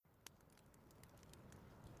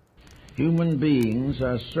Human beings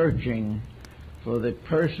are searching for the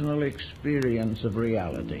personal experience of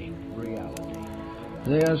reality.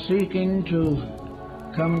 They are seeking to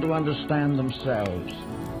come to understand themselves,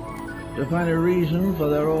 to find a reason for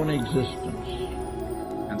their own existence.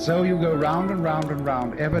 And so you go round and round and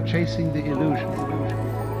round, ever chasing the illusion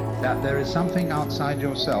that there is something outside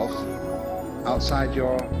yourself, outside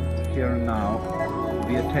your here and now, to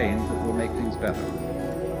be attained that will make things better.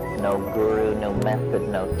 No guru, no method,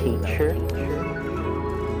 no teacher,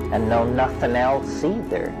 and no nothing else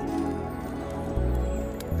either.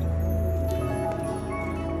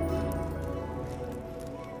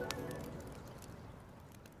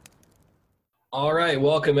 All right,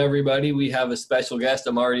 welcome everybody. We have a special guest.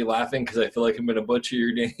 I'm already laughing because I feel like I'm going to butcher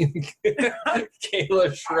your name.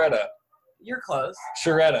 Kayla Shreda. You're close.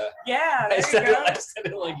 Shreda. Yeah, there I said you go.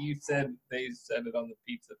 it like you said. They said it on the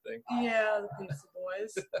pizza thing. Yeah, the pizza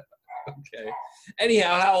boys. Okay.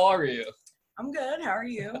 Anyhow, how are you? I'm good. How are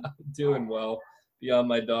you? I'm doing well. Beyond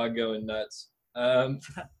my dog going nuts. The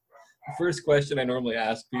first question I normally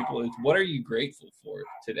ask people is, what are you grateful for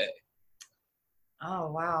today?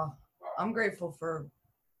 Oh, wow. I'm grateful for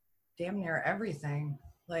damn near everything.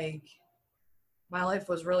 Like, my life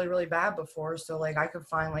was really, really bad before, so, like, I could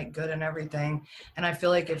find, like, good in everything. And I feel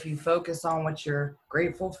like if you focus on what you're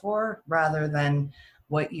grateful for rather than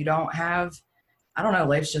what you don't have, I don't know,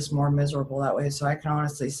 life's just more miserable that way. So I can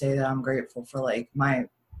honestly say that I'm grateful for, like, my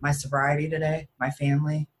sobriety today, my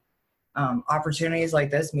family, opportunities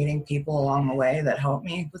like this, meeting people along the way that help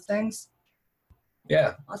me with things.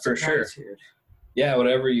 Yeah, Lots for of sure. gratitude. Yeah,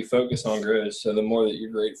 whatever you focus on grows. So the more that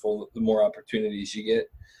you're grateful, the more opportunities you get.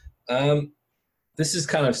 This is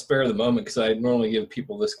kind of spur of the moment because I normally give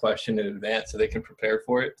people this question in advance so they can prepare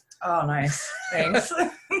for it. Oh, nice. Thanks.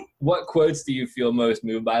 What quotes do you feel most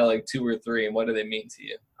moved by, like 2 or 3, and what do they mean to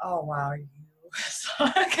you? Oh, wow. You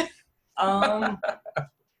suck.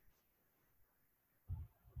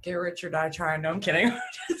 Get rich or die trying. No, I'm kidding. I'm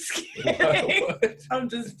just kidding. What? I'm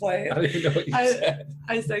just playing. I don't even know what you said.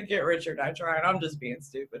 I said get rich or die trying. I'm just being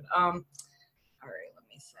stupid. All right, let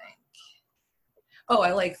me think. Oh,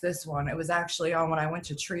 I like this one. It was actually on when I went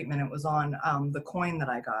to treatment. It was on the coin that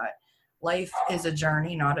I got. Life is a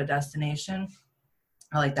journey, not a destination.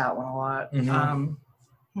 I like that one a lot. Mm-hmm.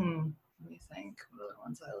 Let me think. What other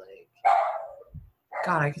ones I like?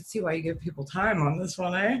 God, I can see why you give people time on this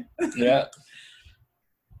one, eh? Yeah.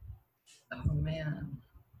 Oh, man.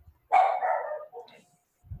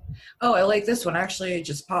 Oh, I like this one. Actually, it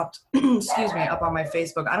just popped, excuse me, up on my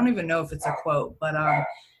Facebook. I don't even know if it's a quote, but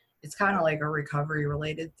it's kind of like a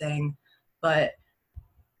recovery-related thing. But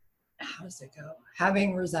how does it go?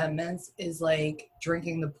 Having resentments is like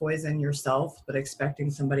drinking the poison yourself, but expecting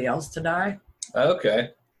somebody else to die. Okay.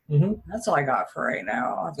 Mm-hmm. That's all I got for right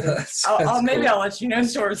now. That's Maybe cool. I'll let you know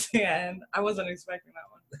towards the end. I wasn't expecting that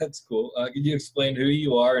one. That's cool. Could you explain who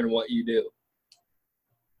you are and what you do?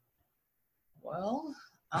 Well,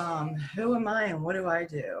 who am I and what do I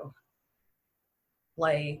do?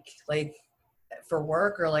 Like for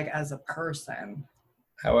work or like as a person?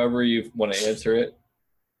 However you want to answer it.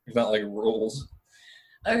 It's not like rules.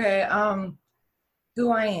 Okay,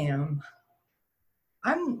 who I am.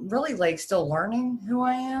 I'm really like still learning who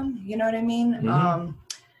I am, you know what I mean? Mm-hmm.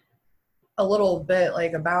 A little bit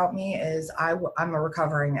like about me is I'm a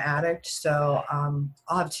recovering addict, so I'll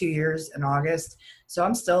have 2 years in August, so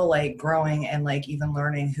I'm still like growing and like even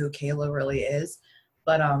learning who Kayla really is.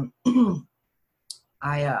 But some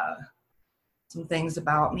things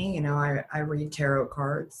about me, you know, I read tarot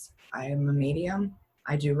cards. I am a medium.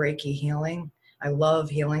 I do Reiki healing. I love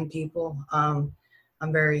healing people.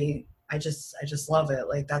 I just love it.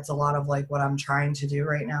 Like that's a lot of like what I'm trying to do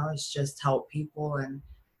right now is just help people and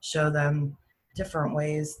show them different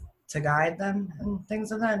ways to guide them and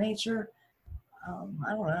things of that nature.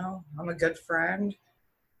 I don't know. I'm a good friend.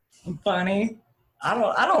 I'm funny. I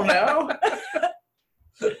don't know.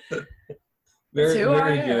 Very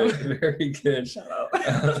I good. Very good. Shut up.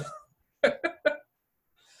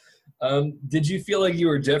 Did you feel like you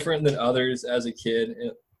were different than others as a kid?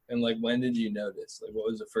 And like, when did you notice? Like, what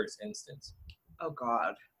was the first instance? Oh,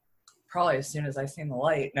 God. Probably as soon as I seen the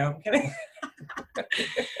light. No, I'm kidding.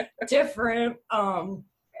 Different.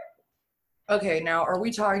 Okay, now, are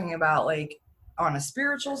we talking about, like, on a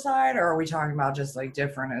spiritual side, or are we talking about just, like,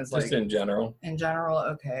 different as, like... Just in general. In general?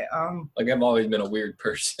 Okay. Like, I've always been a weird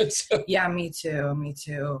person, so... Yeah, me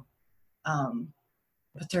too.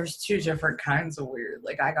 But there's 2 different kinds of weird.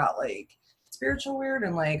 Like, I got, like, spiritual weird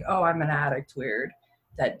and, like, oh, I'm an addict weird.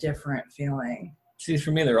 That different feeling. See,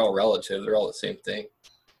 for me, they're all relative. They're all the same thing.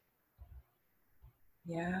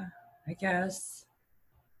 Yeah, I guess.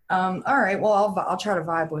 All right. Well, I'll try to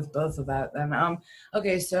vibe with both of that then.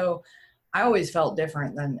 Okay. So I always felt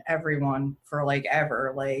different than everyone for like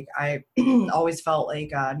ever. Like I always felt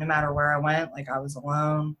like no matter where I went, like I was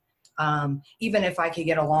alone. Even if I could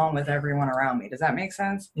get along with everyone around me. Does that make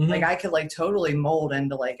sense? Mm-hmm. Like I could like totally mold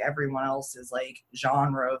into like everyone else's like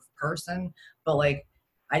genre of person, but like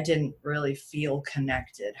I didn't really feel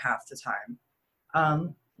connected half the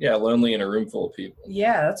time. Yeah, lonely in a room full of people.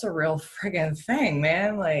 Yeah, that's a real friggin' thing,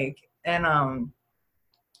 man. Like, and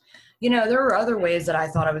you know, there were other ways that I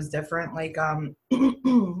thought I was different. Like,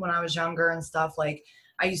 when I was younger and stuff, like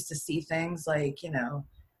I used to see things like, you know,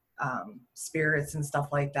 spirits and stuff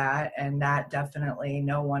like that. And that definitely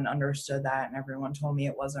no one understood that. And everyone told me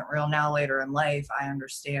it wasn't real. Now later in life, I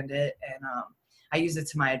understand it and I use it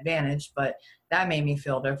to my advantage, but that made me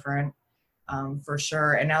feel different for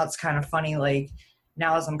sure. And now it's kind of funny, like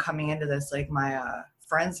now as I'm coming into this, like my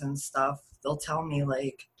friends and stuff, they'll tell me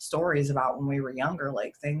like stories about when we were younger,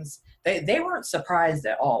 like things they weren't surprised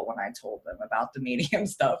at all when I told them about the medium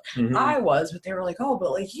stuff. Mm-hmm. I was, but they were like, oh,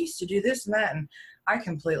 but like he used to do this and that, and I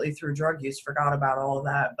completely through drug use forgot about all of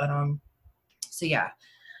that. But so yeah,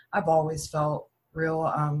 I've always felt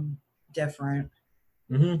real different.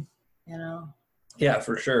 Mm-hmm. You know. Yeah,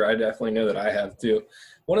 for sure. I definitely know that I have too.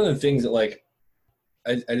 One of the things that like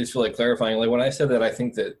I just feel like clarifying, like when I said that I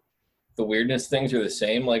think that the weirdness things are the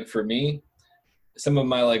same, like for me, some of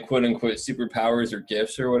my like quote unquote superpowers or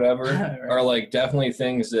gifts or whatever Right. are like definitely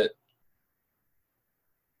things that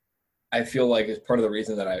I feel like is part of the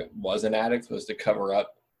reason that I was an addict was to cover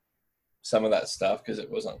up some of that stuff because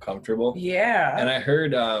it was uncomfortable. Yeah. And I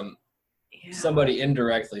heard somebody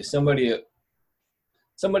indirectly, somebody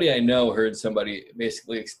I know heard somebody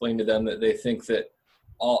basically explain to them that they think that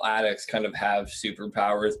all addicts kind of have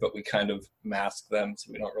superpowers, but we kind of mask them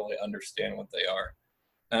so we don't really understand what they are.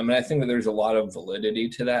 And I think that there's a lot of validity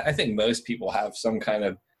to that. I think most people have some kind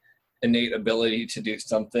of innate ability to do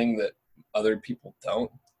something that other people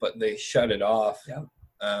don't, but they shut it off. Yep.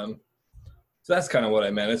 So that's kind of what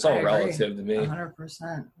I meant. It's all relative to me. 100%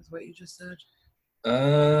 is what you just said.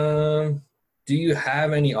 Do you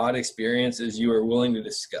have any odd experiences you are willing to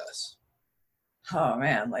discuss? Oh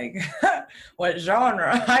man, like what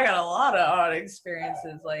genre? I got a lot of odd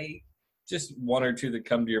experiences. Like just one or two that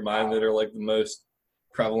come to your mind that are like the most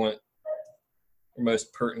prevalent or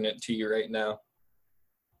most pertinent to you right now.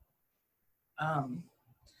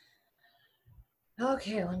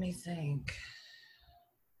 Okay, let me think.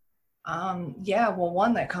 Yeah, well,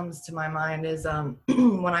 one that comes to my mind is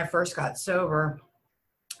when I first got sober.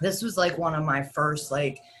 This was like one of my first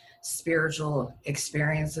like spiritual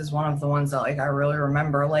experiences, one of the ones that like I really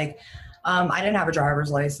remember. Like I didn't have a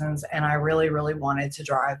driver's license and I really, really wanted to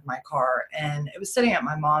drive my car, and it was sitting at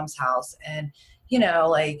my mom's house, and you know,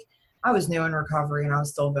 like I was new in recovery and I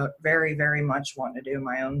was still very, very much wanting to do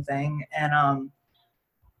my own thing. And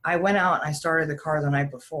I went out and I started the car the night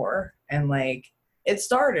before, and like it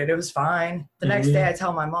started, it was fine. The next day I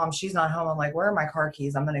tell my mom, she's not home. I'm like, where are my car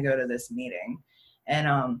keys? I'm going to go to this meeting.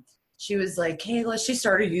 And she was like, Kayla, she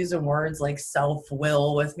started using words like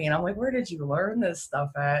self-will with me. And I'm like, where did you learn this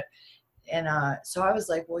stuff at? And so I was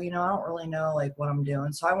like, well, you know, I don't really know like what I'm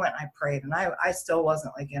doing. So I went and I prayed, and I still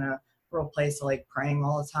wasn't like in a real place of like praying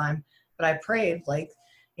all the time. But I prayed like,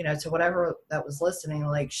 you know, to whatever that was listening,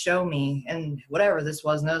 like show me, and whatever this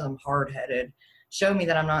was knows I'm hard-headed, show me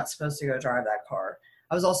that I'm not supposed to go drive that car.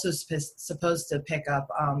 I was also supposed to pick up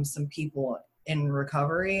some people in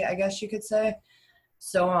recovery, I guess you could say.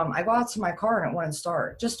 So I go out to my car and it wouldn't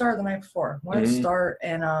start. Just started the night before. Wouldn't start.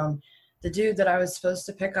 And the dude that I was supposed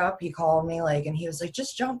to pick up, he called me like, and he was like,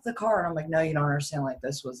 just jump the car. And I'm like, no, you don't understand. Like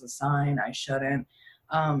this was a sign. I shouldn't.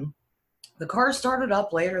 The car started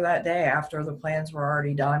up later that day after the plans were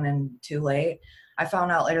already done and too late. I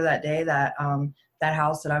found out later that day that that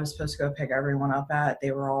house that I was supposed to go pick everyone up at,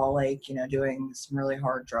 they were all like, you know, doing some really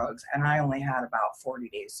hard drugs. And I only had about 40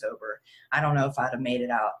 days sober. I don't know if I'd have made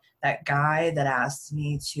it out. That guy that asked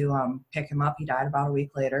me to pick him up, he died about a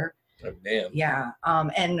week later. Oh, damn. Yeah.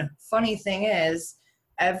 And funny thing is,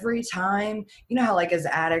 every time, you know how like as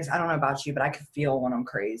addicts, I don't know about you, but I could feel when I'm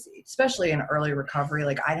crazy, especially in early recovery.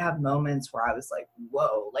 Like I'd have moments where I was like,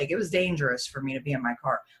 whoa, like it was dangerous for me to be in my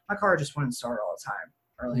car. My car just wouldn't start all the time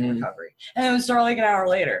early in recovery. And it would start like an hour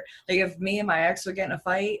later. Like if me and my ex would get in a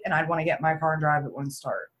fight and I'd want to get in my car and drive, it wouldn't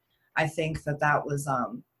start. I think that was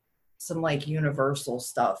some like universal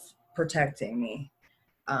stuff protecting me.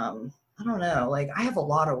 I don't know. Like I have a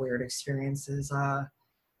lot of weird experiences. Let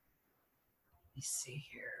me see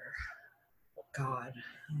here. God,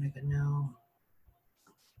 I don't even know.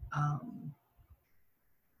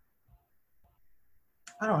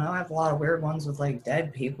 I don't know. I have a lot of weird ones with like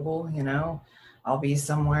dead people, you know. I'll be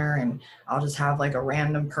somewhere and I'll just have like a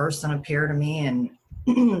random person appear to me, and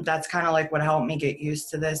that's kind of like what helped me get used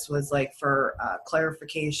to this was like for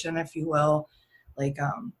clarification, if you will, like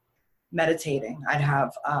meditating. I'd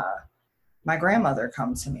have my grandmother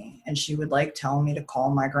come to me, and she would like tell me to call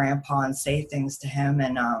my grandpa and say things to him,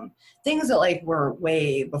 and things that like were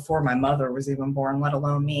way before my mother was even born, let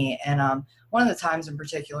alone me. And one of the times in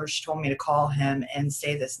particular, she told me to call him and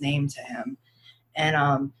say this name to him. And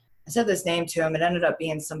I said this name to him. It ended up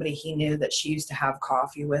being somebody he knew that she used to have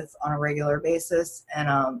coffee with on a regular basis.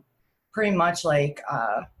 And pretty much like,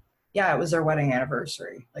 yeah, it was their wedding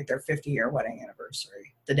anniversary, like their 50-year wedding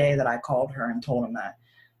anniversary, the day that I called her and told him that.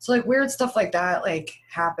 So like weird stuff like that like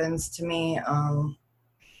happens to me. I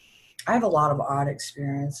have a lot of odd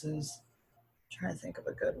experiences. I'm trying to think of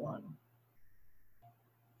a good one.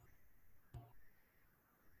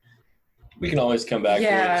 We can always come back to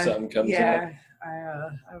it if something comes up. I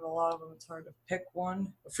have a lot of them. It's hard to pick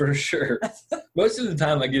one. For sure. Most of the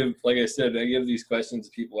time I give, like I said, I give these questions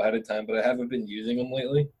to people ahead of time, but I haven't been using them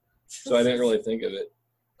lately, so I didn't really think of it.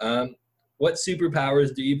 What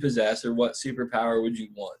superpowers do you possess, or what superpower would you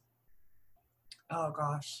want? Oh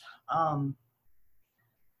gosh. I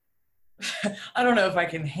don't know if I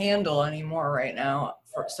can handle any more right now.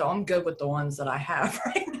 So I'm good with the ones that I have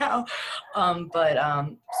right now. But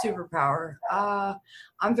superpower.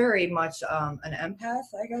 I'm very much an empath,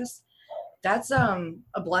 I guess. That's a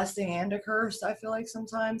blessing and a curse, I feel like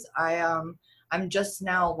sometimes. I'm just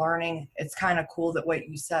now learning. It's kind of cool that what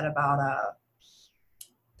you said about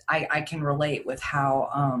I can relate with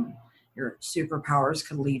how your superpowers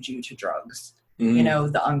could lead you to drugs. You know,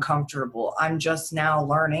 the uncomfortable. I'm just now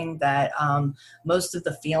learning that most of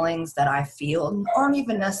the feelings that I feel aren't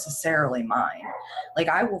even necessarily mine. Like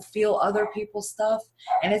I will feel other people's stuff,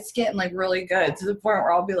 and it's getting like really good to the point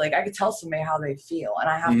where I'll be like, I could tell somebody how they feel, and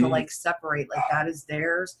I have to like separate, like that is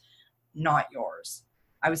theirs, not yours.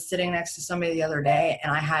 I was sitting next to somebody the other day,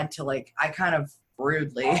 and I had to like, I kind of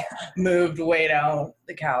rudely moved way down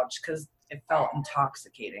the couch because it felt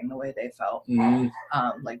intoxicating the way they felt.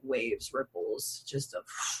 Like waves, ripples, just a,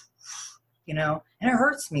 you know, and it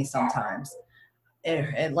hurts me sometimes.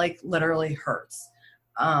 It like literally hurts.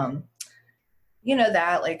 You know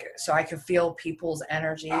that, like, so I could feel people's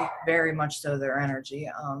energy, very much so their energy.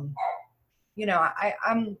 You know,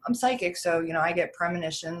 I'm psychic, so, you know, I get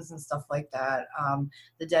premonitions and stuff like that.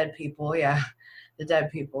 The dead people, yeah, the dead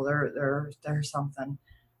people, they're something.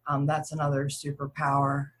 That's another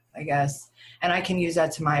superpower, I guess. And I can use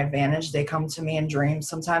that to my advantage. They come to me in dreams.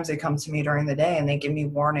 Sometimes they come to me during the day and they give me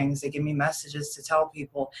warnings. They give me messages to tell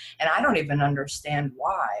people. And I don't even understand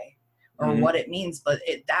why or what it means, but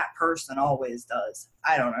that person always does.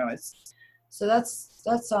 I don't know. So that's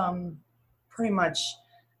pretty much,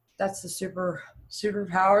 that's the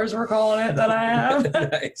superpowers we're calling it that I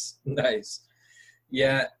have. Nice.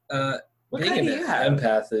 Yeah. What being kind do an you have?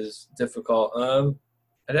 empath is difficult.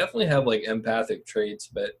 I definitely have like empathic traits,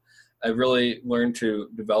 but I've really learned to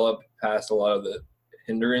develop past a lot of the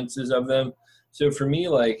hindrances of them. So for me,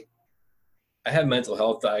 like, I have mental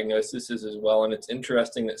health diagnoses as well, and it's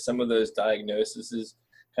interesting that some of those diagnoses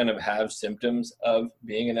kind of have symptoms of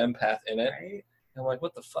being an empath in it. Right. I'm like,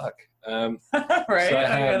 what the fuck? Right, so I get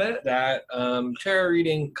have it. that tarot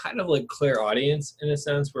reading, kind of like clairaudience in a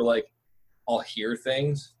sense, where like I'll hear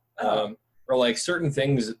things, or like certain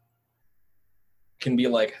things can be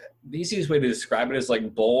like, the easiest way to describe it is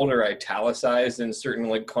like bold or italicized in certain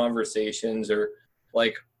like conversations, or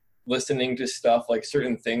like listening to stuff, like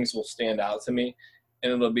certain things will stand out to me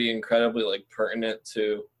and it'll be incredibly like pertinent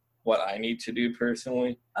to what I need to do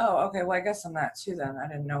personally. Oh, okay. Well, I guess I'm that too then. I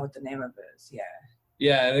didn't know what the name of it is. Yeah.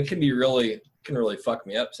 Yeah, and it can really fuck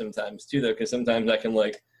me up sometimes too, though, because sometimes I can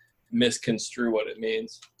like misconstrue what it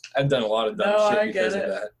means. I've done a lot of dumb shit because of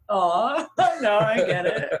that. Oh, no, I get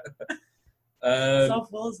it.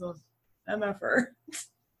 Self-will is an MFR.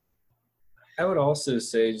 I would also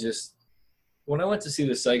say, just when I went to see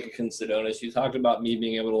the psychic in Sedona, she talked about me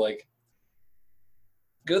being able to like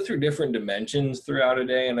go through different dimensions throughout a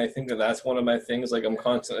day, and I think that that's one of my things. Like I'm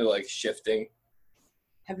constantly like shifting.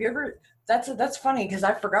 Have you ever? That's funny because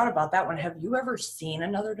I forgot about that one. Have you ever seen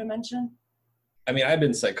another dimension? I mean, I've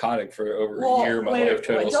been psychotic for over a year of my life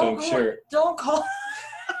total, so I'm sure. Don't call.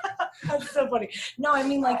 That's so funny. No, I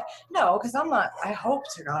mean, like, no, because I'm not. I hope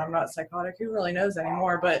to God I'm not psychotic. Who really knows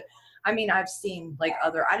anymore? But I mean, I've seen like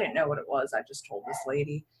I didn't know what it was. I just told this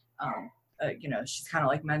lady you know, she's kind of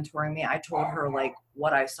like mentoring me. I told her like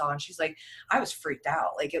what I saw, and she's like, I was freaked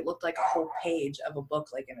out. Like it looked like a whole page of a book,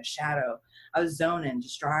 like in a shadow. I was zoning,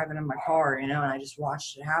 just driving in my car, you know, and I just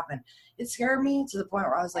watched it happen. It scared me to the point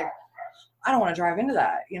where I was like, I don't want to drive into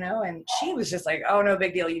that, you know? And she was just like, oh, no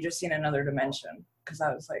big deal. You just seen another dimension. Cause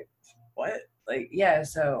I was like, what? Like, yeah.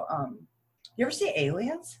 So, you ever see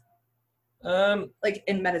aliens? Like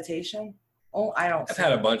in meditation? Oh, I don't. I've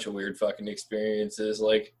had a bunch of weird fucking experiences.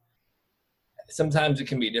 Like sometimes it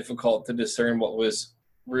can be difficult to discern what was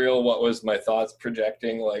real, what was my thoughts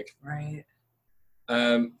projecting. Like, right.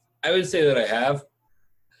 I would say that I have.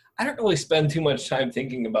 I don't really spend too much time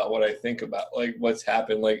thinking about what I think about, like what's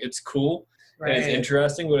happened. Like it's cool and it's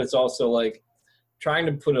interesting, but it's also like trying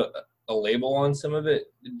to put a label on some of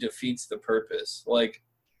it defeats the purpose. Like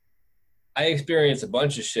I experienced a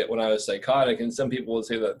bunch of shit when I was psychotic, and some people would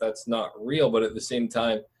say that that's not real, but at the same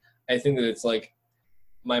time, I think that it's like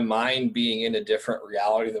my mind being in a different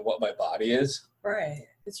reality than what my body is. Right.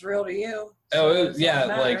 It's real to you. So yeah,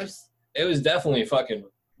 like it was definitely fucking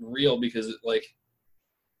real because like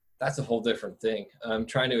that's a whole different thing. I'm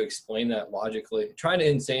trying to explain that logically, trying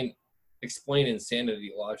to explain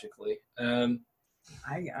insanity logically.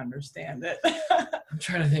 I understand it. I'm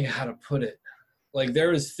trying to think of how to put it. Like there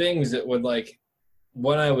was things that would like,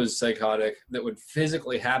 when I was psychotic, that would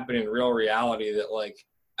physically happen in real reality that like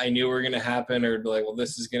I knew were going to happen, or like, well,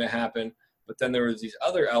 this is going to happen. But then there was these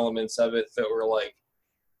other elements of it that were like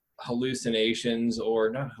hallucinations, or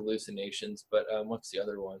not hallucinations, but what's the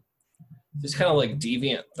other one? Just kind of like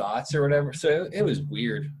deviant thoughts or whatever. So it was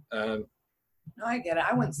weird. No, I get it.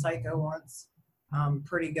 I went psycho once.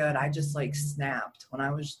 Pretty good. I just like snapped when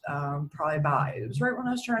I was it was right when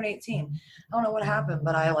I was turning 18. I don't know what happened,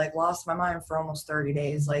 but I like lost my mind for almost 30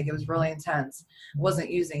 days. Like it was really intense. Wasn't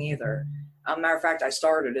using either. Matter of fact, I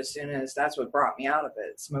started as soon as that's what brought me out of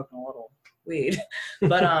it, smoking a little weed.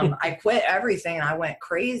 But I quit everything and I went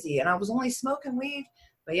crazy, and I was only smoking weed.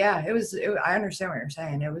 But yeah, I understand what you're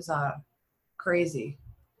saying. It was crazy.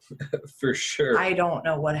 For sure. I don't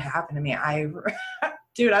know what happened to me.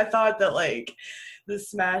 Dude, I thought that like the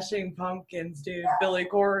Smashing Pumpkins, dude, Billy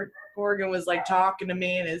Corgan was like talking to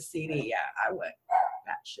me in his CD. Yeah, I went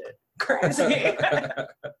batshit crazy.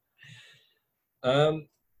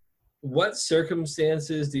 What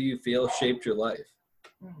circumstances do you feel shaped your life?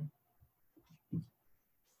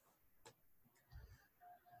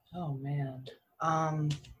 Oh man. All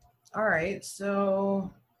right,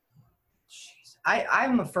 so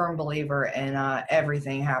I'm a firm believer in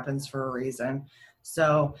everything happens for a reason.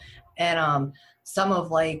 So, and some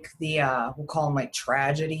of like the we'll call them like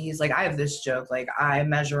tragedies. Like I have this joke, like I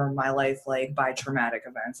measure my life like by traumatic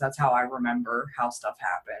events. That's how I remember how stuff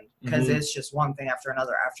happened, because it's just one thing after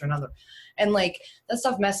another, and like that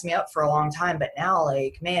stuff messed me up for a long time. But now,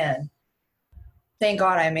 like, man, thank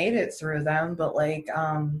God I made it through them. But like,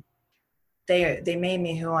 they made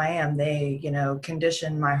me who I am. They, you know,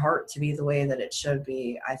 conditioned my heart to be the way that it should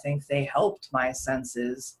be. I think they helped my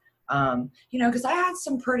senses. You know, because I had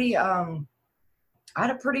I had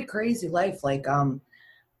a pretty crazy life. Like,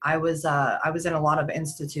 I was in a lot of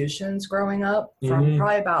institutions growing up. From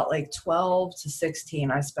probably about like 12 to 16,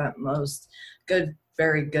 I spent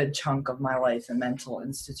very good chunk of my life in mental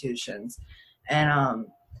institutions. And,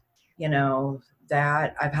 you know,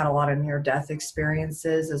 that I've had a lot of near-death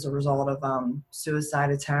experiences as a result of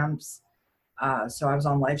suicide attempts. So I was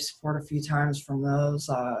on life support a few times from those.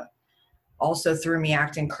 Also through me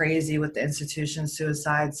acting crazy with the institution,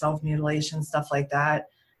 suicide, self-mutilation, stuff like that,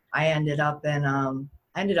 I ended up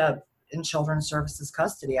in children's services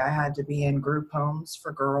custody. I had to be in group homes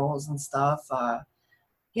for girls and stuff.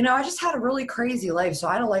 You know, I just had a really crazy life. So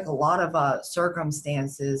I had like a lot of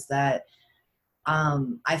circumstances that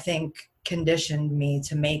I think conditioned me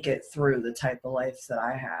to make it through the type of life that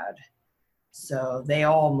I had. So they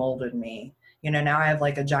all molded me. You know, now I have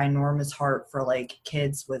like a ginormous heart for like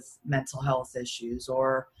kids with mental health issues,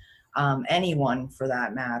 or anyone for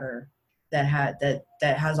that matter that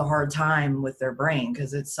has a hard time with their brain,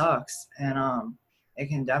 because it sucks, and it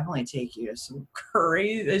can definitely take you to some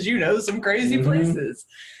crazy, as you know, some crazy places.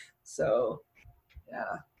 So,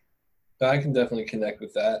 yeah. I can definitely connect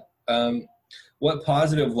with that. What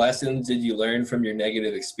positive lessons did you learn from your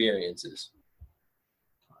negative experiences?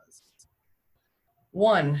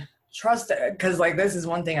 One, trust, because like this is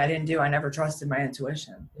one thing I didn't do. I never trusted my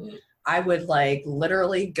intuition. I would like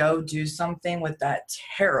literally go do something with that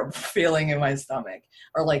terrible feeling in my stomach,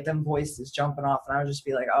 or like them voices jumping off, and I would just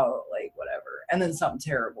be like, oh, like whatever. And then something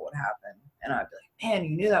terrible would happen, and I'd be like, man,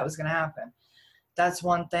 you knew that was going to happen. That's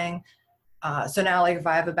one thing. So now, like, if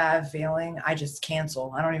I have a bad feeling, I just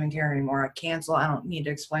cancel. I don't even care anymore. I cancel. I don't need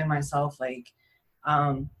to explain myself. Like,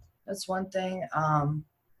 that's one thing.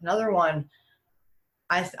 Another one,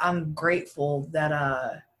 I'm grateful that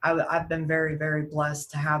I've been very, very blessed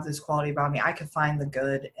to have this quality about me. I could find the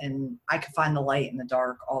good and I could find the light in the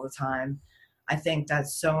dark all the time. I think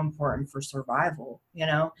that's so important for survival. You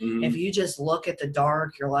know, if you just look at the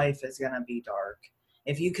dark, your life is going to be dark.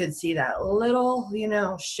 If you could see that little, you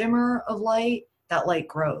know, shimmer of light, that light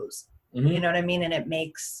grows. You know what I mean? And it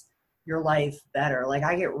makes your life better. Like,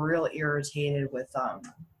 I get real irritated with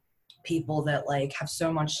people that like have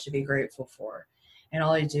so much to be grateful for, and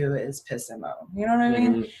all they do is piss and moan. You know what I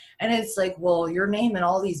mean? And it's like, well, you're naming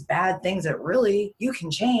all these bad things that really you can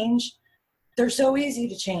change. They're so easy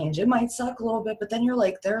to change. It might suck a little bit, but then you're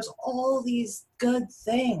like, there's all these good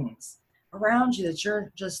things around you that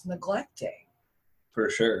you're just neglecting. For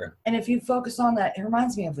sure. And if you focus on that, it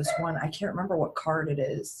reminds me of this one. I can't remember what card it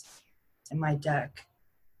is in my deck,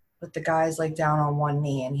 but the guy's like down on one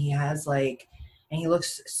knee and he has like, and he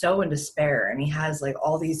looks so in despair and he has like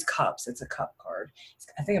all these cups. It's a cup card.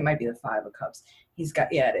 I think it might be the 5 of cups. He's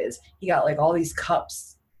got, yeah, it is. He got like all these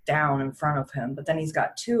cups down in front of him, but then he's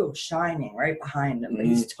got 2 shining right behind him, but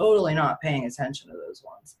he's totally not paying attention to those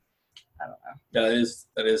ones. I don't know. Yeah,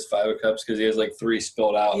 that is 5 of cups because he has like 3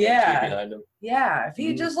 spilled out. Yeah. Behind him. Yeah. If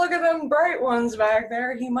you just look at them bright ones back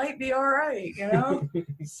there, he might be all right, you know?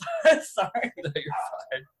 Sorry. No, you're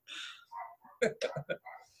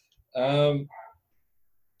fine.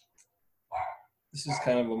 This is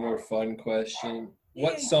kind of a more fun question.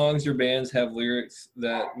 What songs or bands have lyrics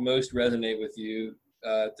that most resonate with you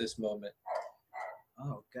at this moment?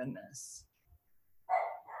 Oh, goodness.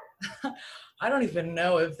 I don't even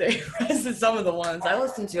know if they resonate. Some of the ones. I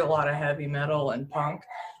listen to a lot of heavy metal and punk.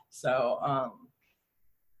 So, I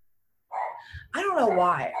don't know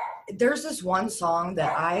why. There's this one song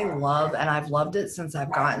that I love, and I've loved it since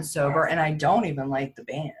I've gotten sober, and I don't even like the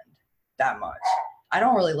band that much. I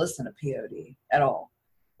don't really listen to POD at all.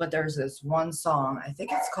 But there's this one song, I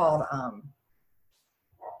think it's called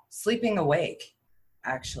Sleeping Awake,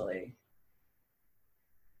 actually.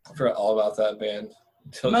 I forgot all about that band.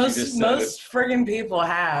 Most friggin' people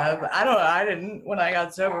have. I don't know. I didn't. When I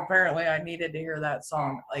got sober, apparently I needed to hear that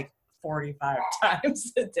song like 45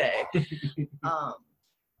 times a day. I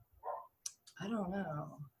don't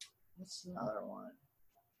know. What's another one?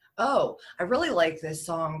 Oh, I really like this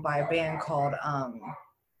song by a band called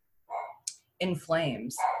In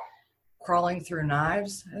Flames. Crawling Through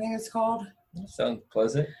Knives, I think it's called. Sounds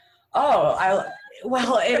pleasant. Oh,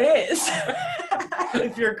 well, it is.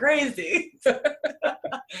 If you're crazy,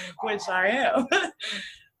 which I am.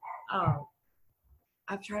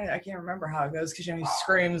 I can't remember how it goes because he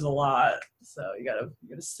screams a lot, so you gotta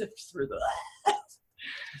sift through that.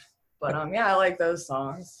 But yeah, I like those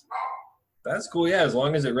songs. That's cool. Yeah, as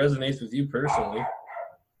long as it resonates with you personally.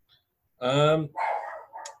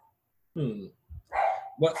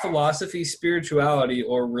 What philosophy, spirituality,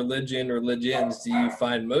 or religions do you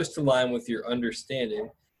find most aligned with your understanding?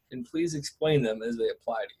 And please explain them as they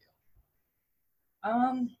apply to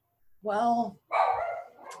you. Well,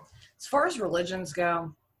 as far as religions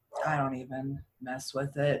go, I don't even mess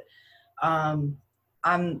with it.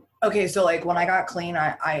 I'm okay. So like when I got clean,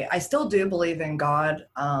 I still do believe in God.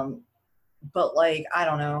 But like, I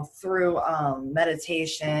don't know, through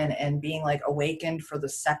meditation and being like awakened for the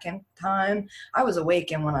second time. I was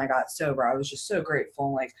awakened when I got sober. I was just so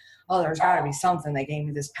grateful. Like, oh, there's got to be something that gave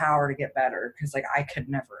me this power to get better, because like I could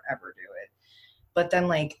never ever do it. But then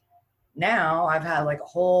like now I've had like a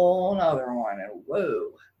whole nother one, and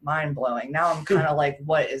whoa, mind blowing. Now I'm kind of like,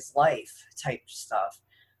 what is life type stuff,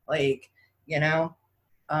 like, you know.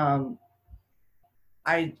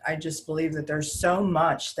 I just believe that there's so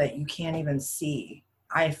much that you can't even see.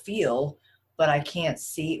 I feel, but I can't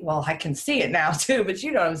see. Well, I can see it now too, but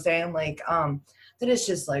you know what I'm saying? Like, that it's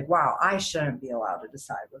just like, wow, I shouldn't be allowed to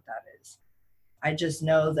decide what that is. I just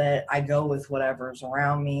know that I go with whatever's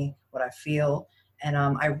around me, what I feel. And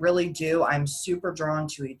I really do. I'm super drawn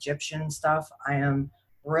to Egyptian stuff. I am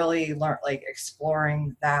really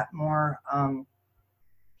exploring that more.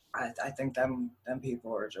 I think them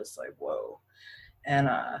people are just like, whoa. And,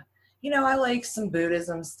 you know, I like some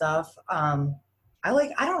Buddhism stuff. I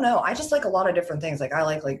don't know. I just like a lot of different things. Like I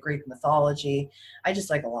like Greek mythology. I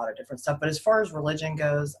just like a lot of different stuff. But as far as religion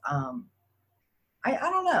goes, I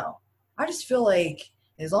don't know. I just feel like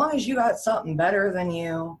as long as you got something better than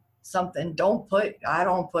you, I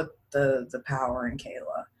don't put the power in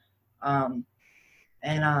Kayla.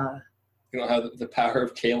 You don't have the power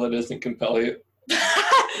of Kayla doesn't compel you.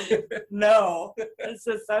 No,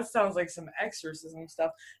 that sounds like some exorcism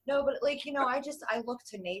stuff. No, but like, I look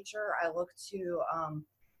to nature. I look to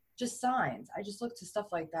just signs. I just look to stuff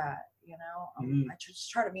like that. I just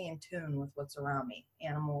try to be in tune with what's around me,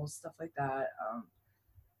 animals, stuff like that.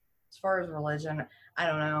 As far as religion, I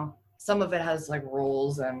don't know. Some of it has like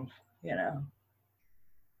rules, and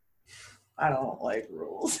I don't like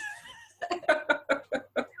rules.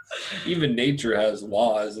 Even nature has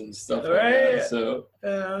laws and stuff like Right? that. So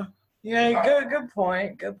yeah, good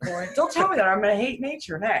point. Good point. Don't tell me that I'm gonna hate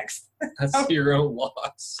nature next. that's your own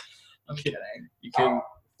loss. I'm kidding. You can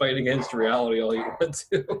fight against reality all you want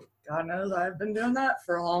to. God knows I've been doing that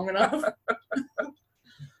for long enough.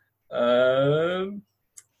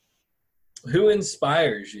 Who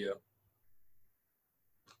inspires you?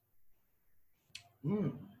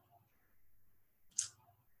 Who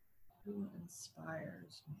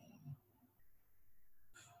inspires me?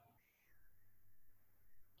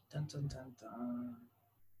 Dun, dun, dun, dun.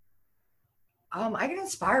 I get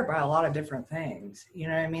inspired by a lot of different things. You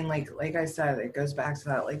know what I mean? Like I said, it goes back to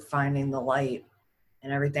that, like finding the light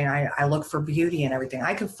and everything. I look for beauty in everything.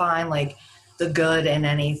 I could find like the good in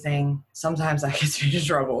anything. Sometimes that gets me in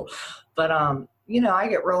trouble, but I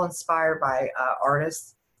get real inspired by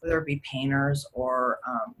artists, whether it be painters or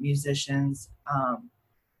musicians.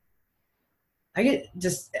 I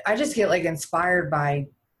just get like inspired by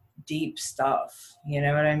deep stuff. You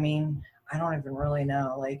know what I mean? I don't even really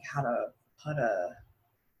know like how to put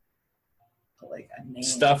like a name.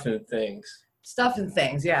 Stuff and things. Stuff and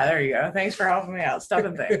things. Yeah, there you go. Thanks for helping me out. Stuff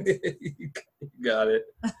and things. You got it.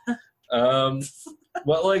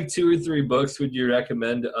 What like 2 or 3 books would you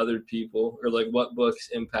recommend to other people, or like what books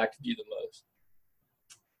impacted you the most?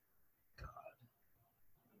 God,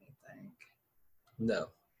 let me think.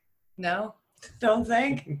 No. Don't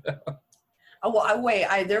think. No. Oh,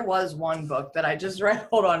 well, there was one book that I just read.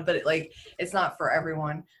 Hold on, but it's not for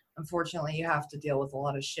everyone. Unfortunately, you have to deal with a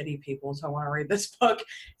lot of shitty people, so I want to read this book.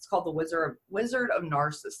 It's called The Wizard of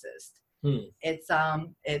Narcissist. It's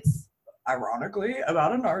ironically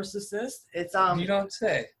about a narcissist. It's You don't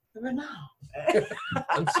say. No.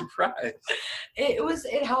 I'm surprised.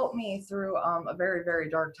 It helped me through a very, very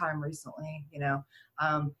dark time recently.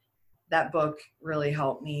 That book really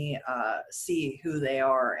helped me see who they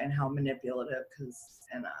are and how manipulative,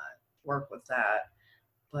 and work with that.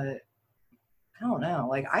 But I don't know.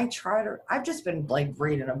 Like I've just been like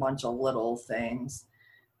reading a bunch of little things.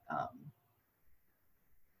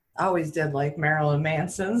 I always did like Marilyn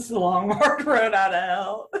Manson's The Long Hard Road Out of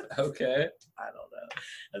Hell. Okay. I don't know.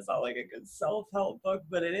 It's not like a good self-help book,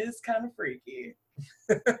 but it is kind of freaky.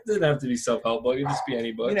 It doesn't have to be self-help book. It can just be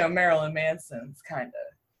any book. Marilyn Manson's kind of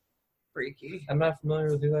freaky. I'm not familiar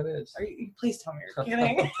with who that is. Please tell me you're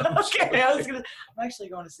kidding. Okay, I'm actually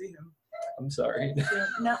going to see him. I'm sorry.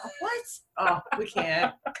 No, what? Oh, we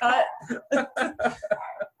can't. Cut.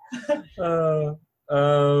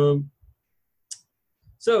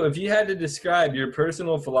 So if you had to describe your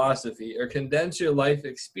personal philosophy or condense your life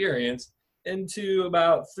experience into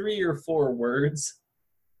about 3 or 4 words,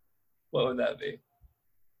 what would that be?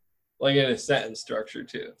 Like in a sentence structure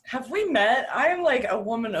too. Have we met? I'm like a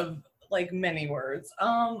woman of like many words.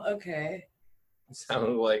 Okay. It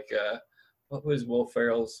sounded like what was Will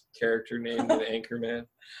Ferrell's character name in Anchorman?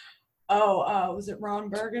 Oh, was it Ron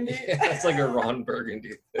Burgundy? Yeah, it's like a Ron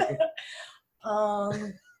Burgundy thing.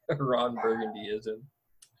 Ron Burgundyism.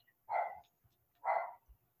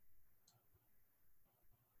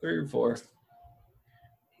 3 or 4.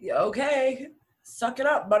 Yeah, okay. Suck it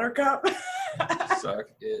up, Buttercup. Suck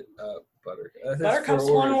it up, Buttercup. Buttercup's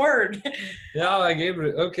one word. No, I gave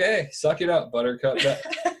it. Okay, suck it up, Buttercup.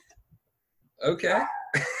 Okay.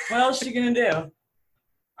 What else you gonna do?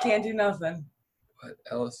 Can't do nothing. What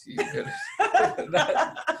else you gonna?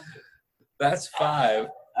 That's 5.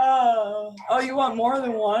 Oh, you want more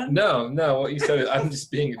than one? No. What you said is I'm just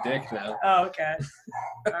being a dick now. Oh, okay.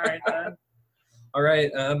 All right then. All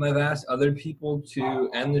right. I've asked other people to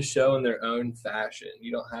end the show in their own fashion.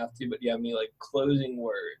 You don't have to, but you have any like closing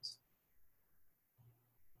words.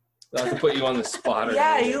 I'll have to put you on the spot.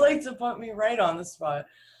 Yeah, you like to put me right on the spot.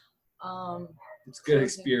 It's a good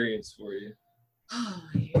experience for you. Oh,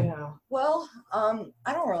 yeah. Well,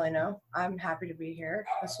 I don't really know. I'm happy to be here.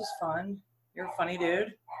 This was fun. You're a funny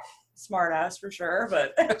dude. Smart ass for sure,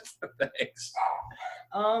 but Thanks.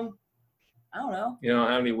 I don't know. You don't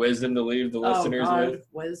have any wisdom to leave the listeners with?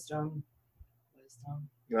 Wisdom.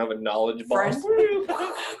 You have a knowledge box?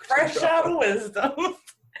 Fresh out of wisdom.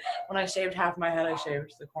 When I shaved half my head, I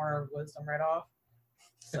shaved the corner of wisdom right off.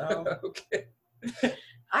 So Okay.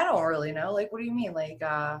 I don't really know. Like, what do you mean? Like,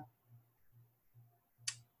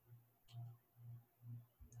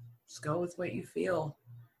 Just go with what you feel.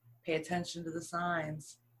 Pay attention to the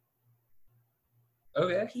signs.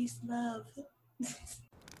 Okay. Peace, love.